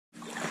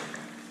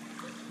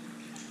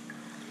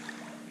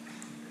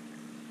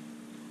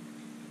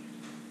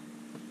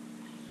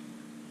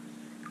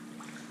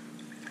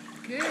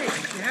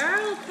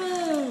girl,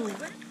 Boo.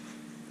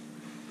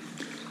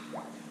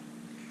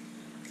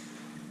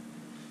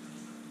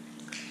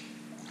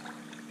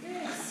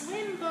 Good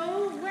swim,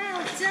 Boo.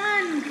 Well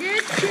done.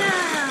 Good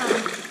girl.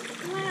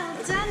 Well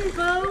done,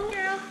 Boo. Good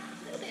girl.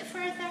 A little bit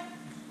further.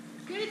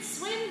 Good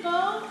swim,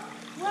 Boo.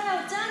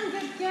 Well done.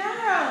 Good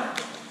girl.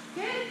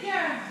 Good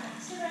girl.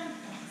 That's around.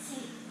 That's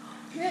it.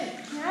 Good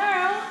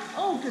girl.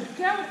 Oh, good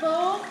girl,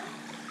 Boo.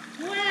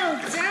 Well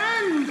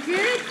done.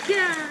 Good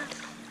girl.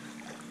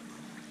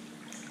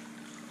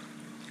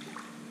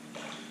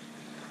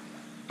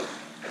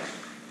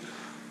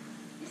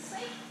 This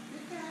way.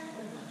 Good girl.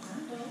 Well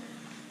done, Boo.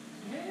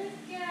 Good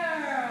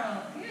girl.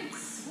 Good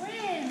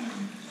swim.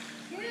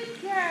 Good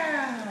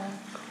girl.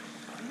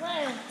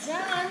 Well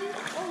done.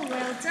 Oh,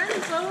 well done,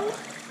 Boo.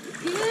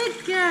 Good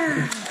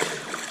girl.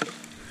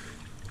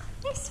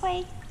 This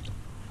way.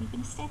 You're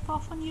going to step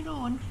off on your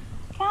own.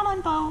 Come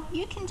on, Bo.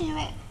 You can do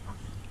it.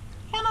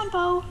 Come on,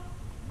 Bo.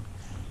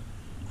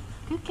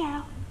 Good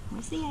girl.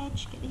 Where's the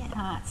edge? Get the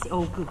hearts.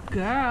 Oh, good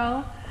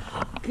girl.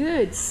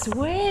 Good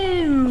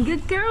swim.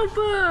 Good girl,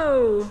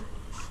 Bo.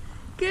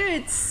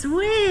 Good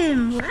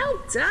swim. Well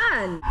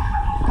done.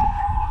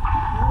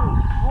 Good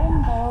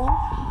swim, Bo.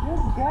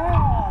 Good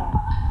girl.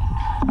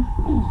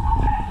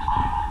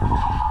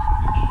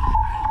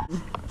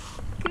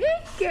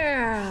 Good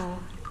girl.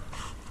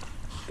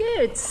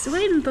 Good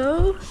swim,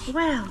 Bo.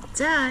 Well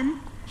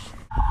done.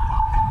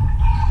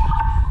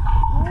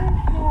 Good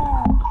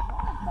girl.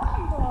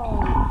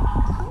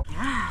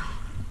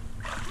 Well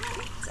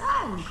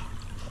done, Bo.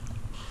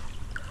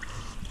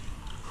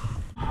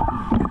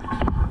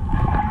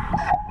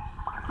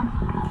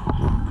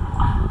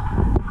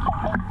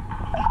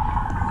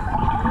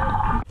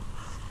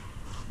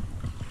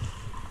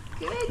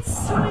 Good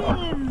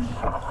swim.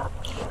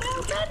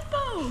 Well done,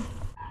 Bo.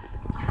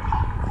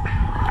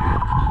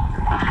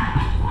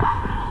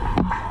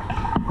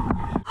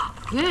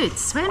 Good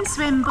swim,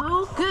 swim,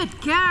 Bo.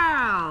 Good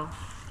girl.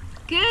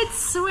 Good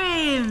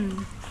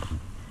swim.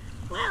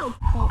 Well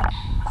done.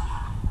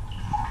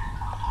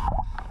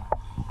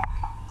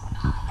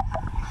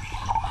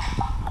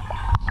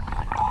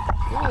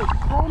 Good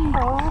swim,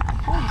 Bo.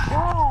 Good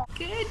girl.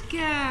 Good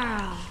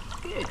girl.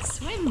 Good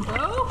swim,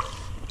 Bo.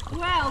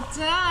 Well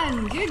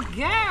done. Good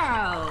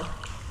girl.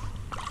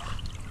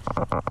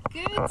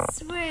 Good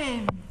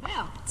swim.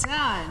 Well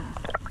done.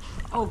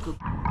 Oh, good.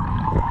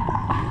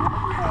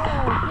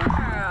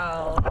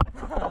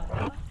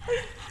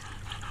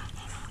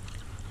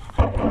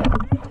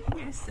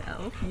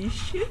 Yourself, you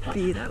should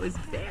be. That was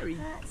very.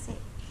 That's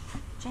it.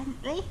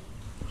 Gently.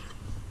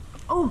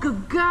 Oh,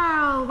 good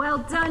girl. Well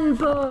done,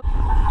 Bo.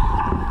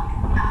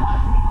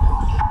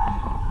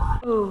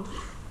 Oh,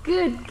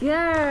 good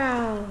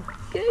girl.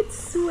 Good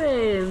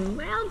swim.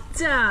 Well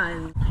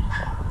done.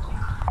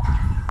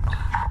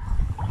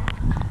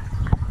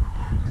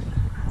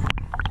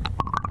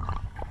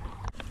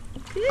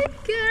 Good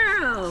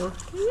girl.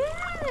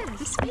 Yeah,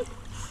 this way.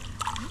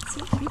 That's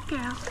it. Good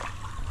girl.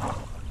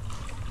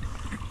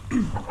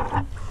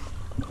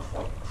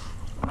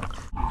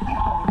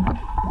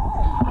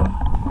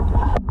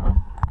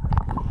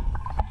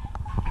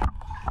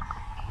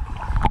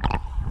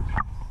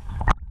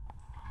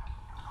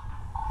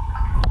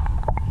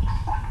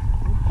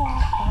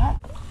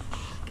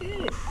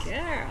 Good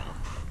girl.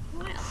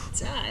 Well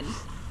done.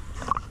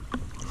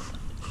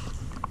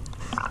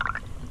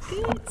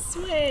 Good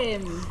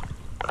swim.